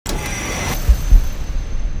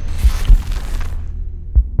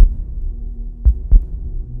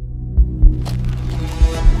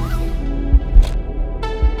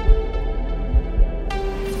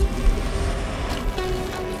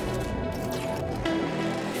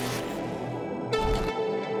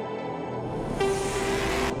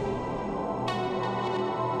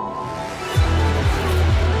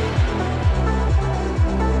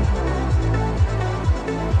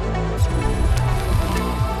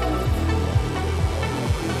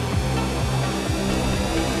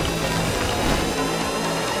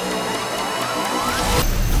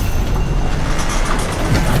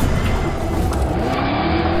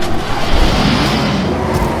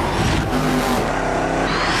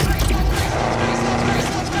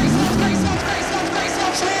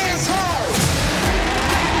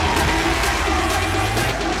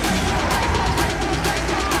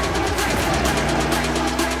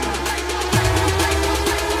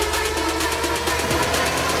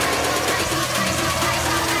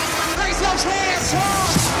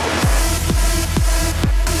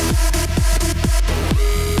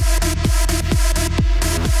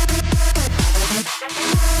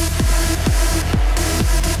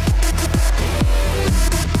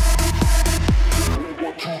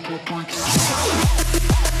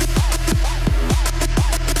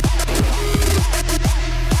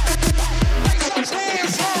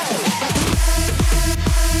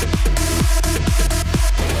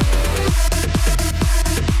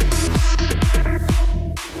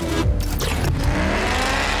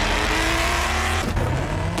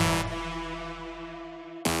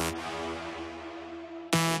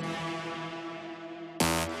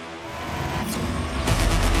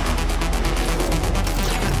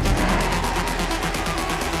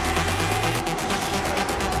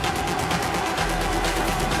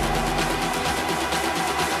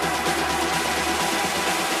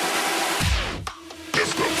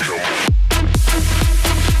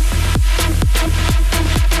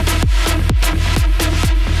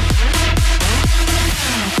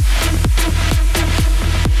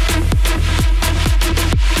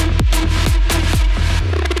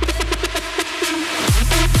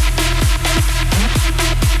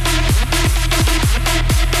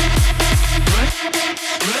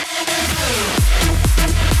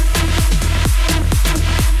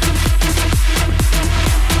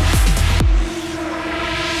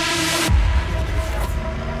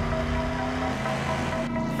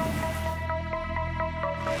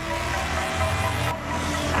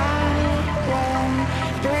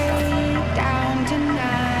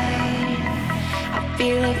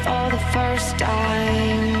feel it for the first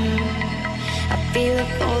time. I feel it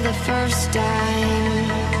for the first time.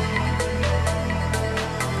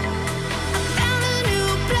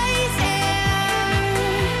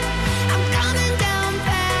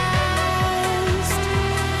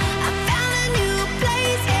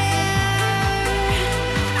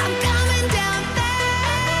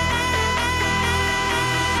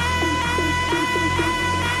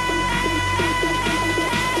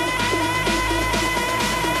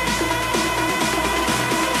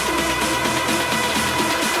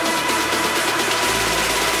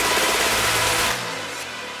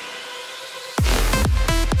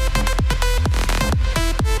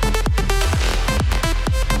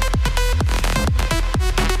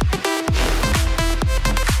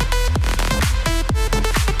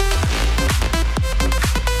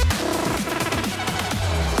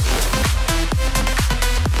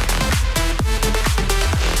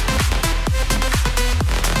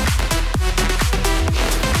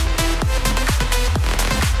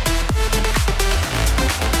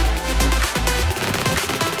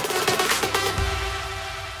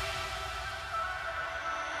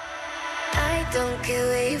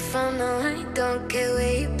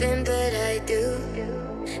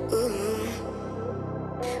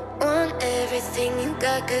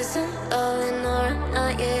 Cause I'm falling or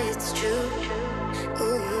not, yeah, it's true.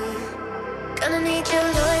 Ooh. Gonna need your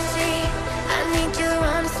loyalty, I need your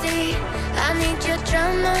honesty, I need your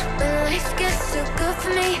drama when life gets too good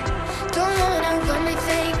for me. Don't wanna run my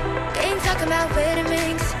thing, ain't talking about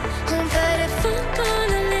vitamins. But if I'm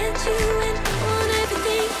gonna let you in on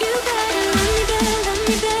everything, you better love me better, love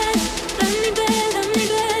me better, love me better, love me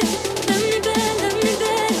better, love me better, love me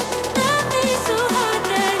better. Love me so hard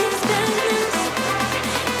that it's madness.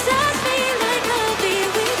 Touch me like I'll be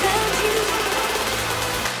without you.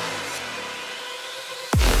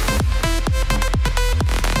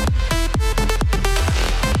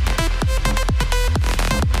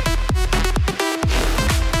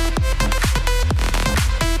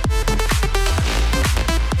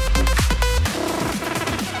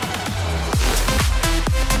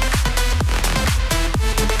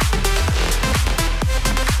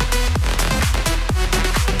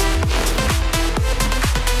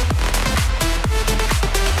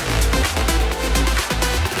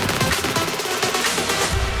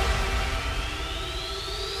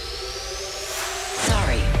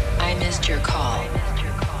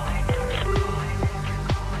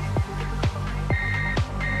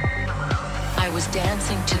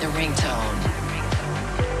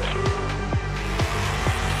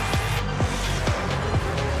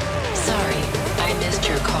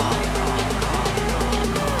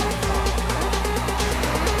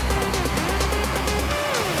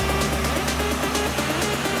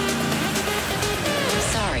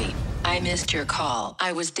 Your call.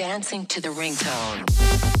 I was dancing to the ringtone.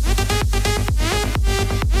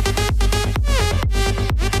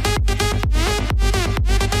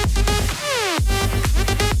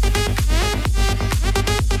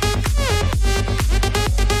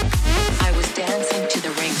 I was dancing to the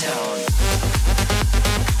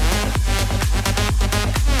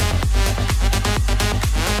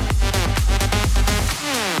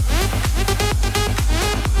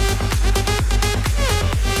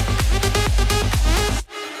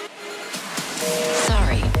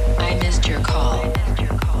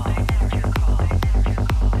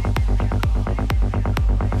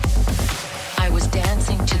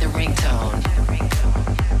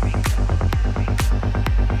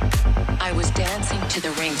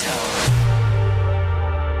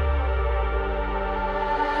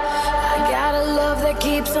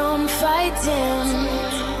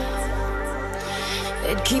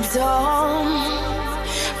Keeps on.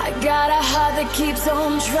 I got a heart that keeps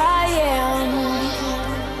on trying.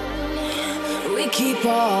 We keep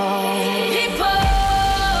on. Keep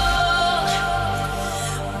on.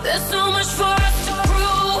 There's so much for us to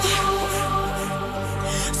prove.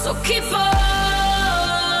 So keep on.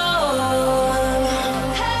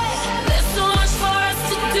 There's so much for us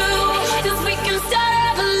to do. 'Cause we can start a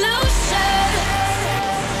revolution.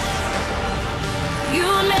 You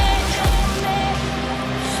and me.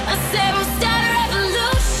 I said we'll start a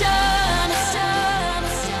revolution.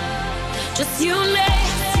 Just you and me.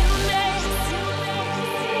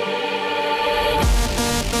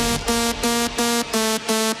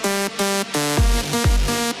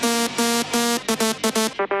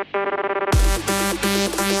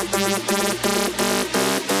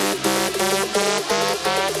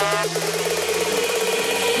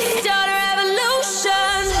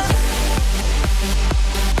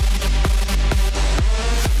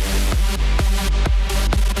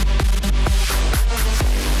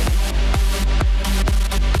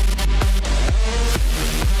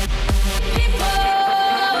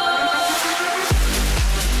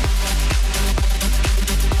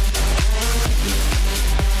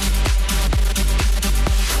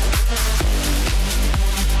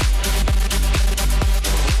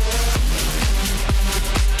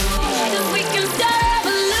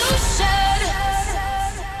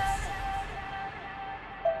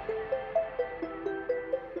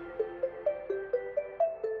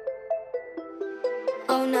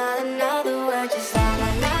 Oh, not another word, just la la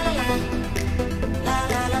la la la. La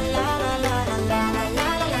la la la la la la la la la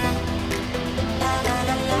la. La la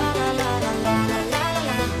la la la la la la la la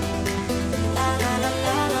la. La la la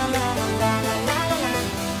la la la la la la la.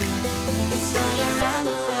 It's all around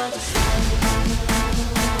the world, just la la la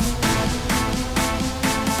la.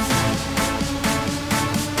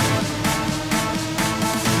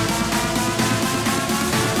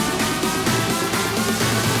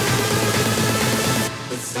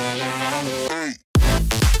 It's all around the world.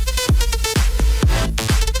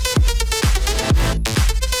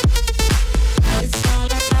 It's all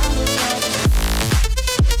around the world. It's all around the world.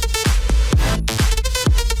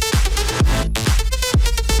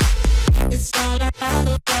 It's all around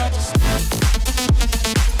the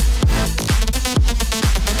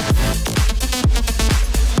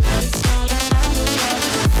world.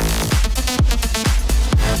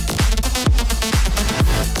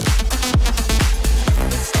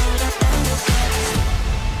 It's all around the world.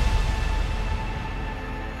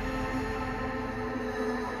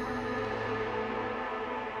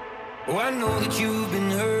 Oh, I know that you've been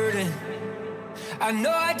hurting. I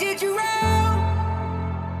know I did you wrong.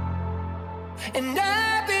 And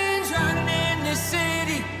I've been drowning in this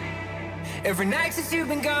city every night since you've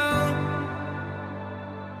been gone.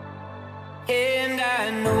 And I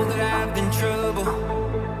know that I've been trouble,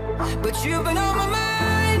 but you've been on my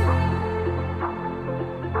mind.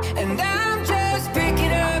 And I'm just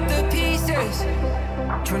picking up the pieces,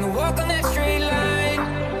 trying to walk on that straight line.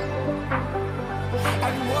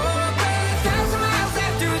 I'd walk 1,000 miles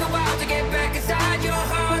out through the wild to get back inside your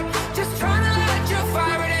heart, just trying to light your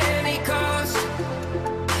fire at any cost.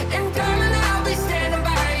 And darling, I'll be standing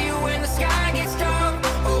by you when the sky gets dark.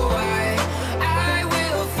 Oh, I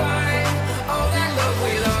will find all that love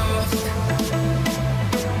we lost.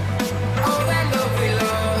 All that love we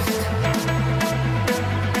lost.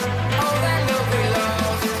 All that love we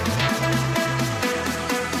lost.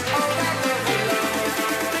 All that love we lost.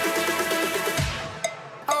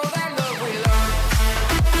 All that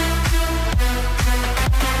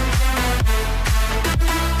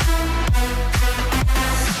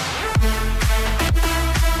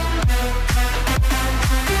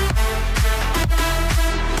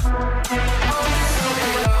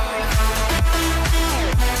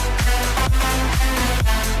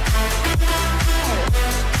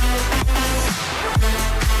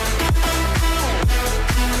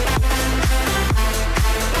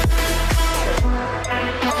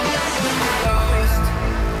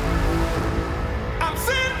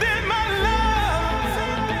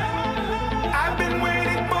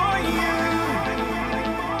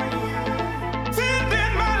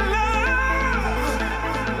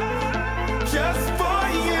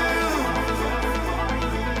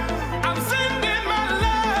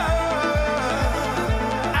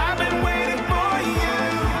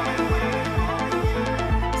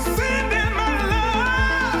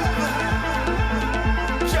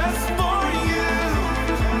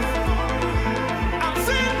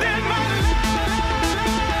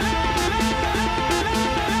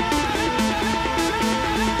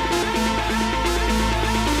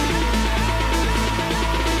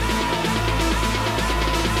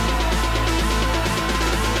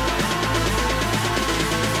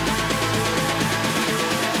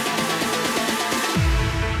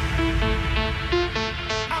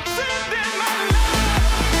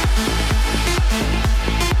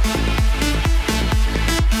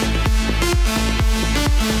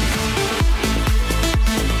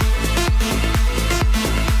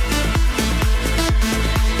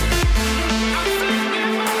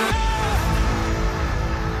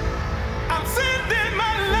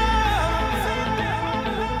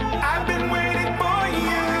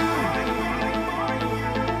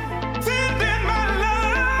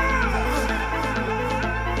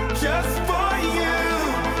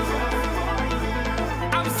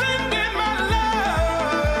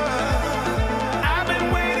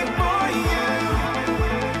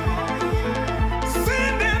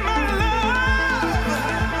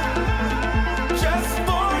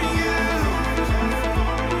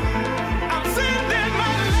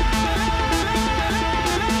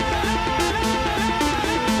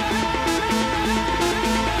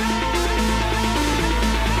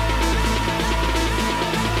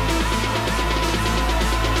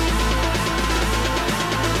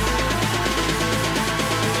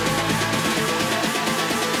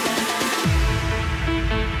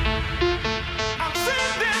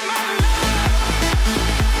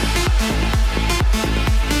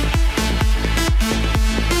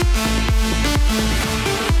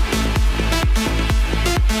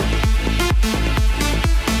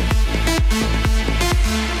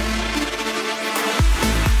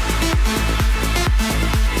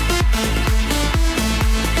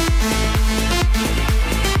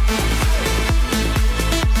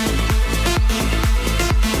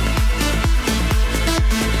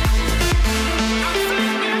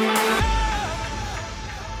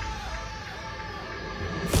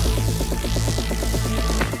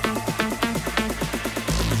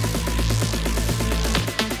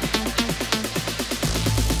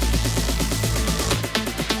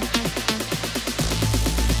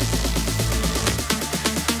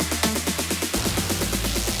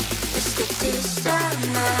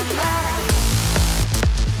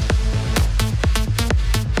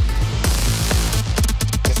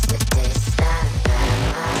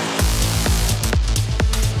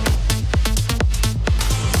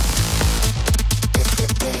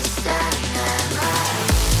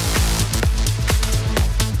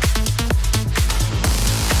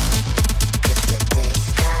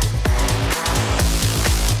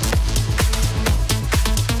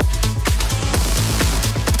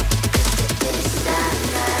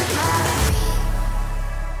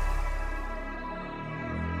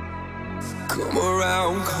Come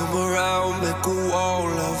around, make a wall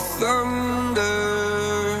of thunder.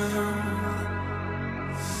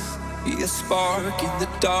 Be a spark in the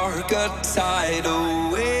dark, a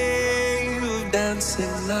tidal wave of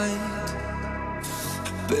dancing light.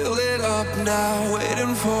 Build it up now,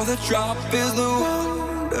 waiting for the drop is the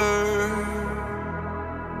wonder.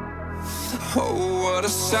 Oh, what a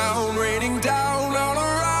sound raining down on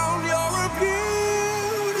our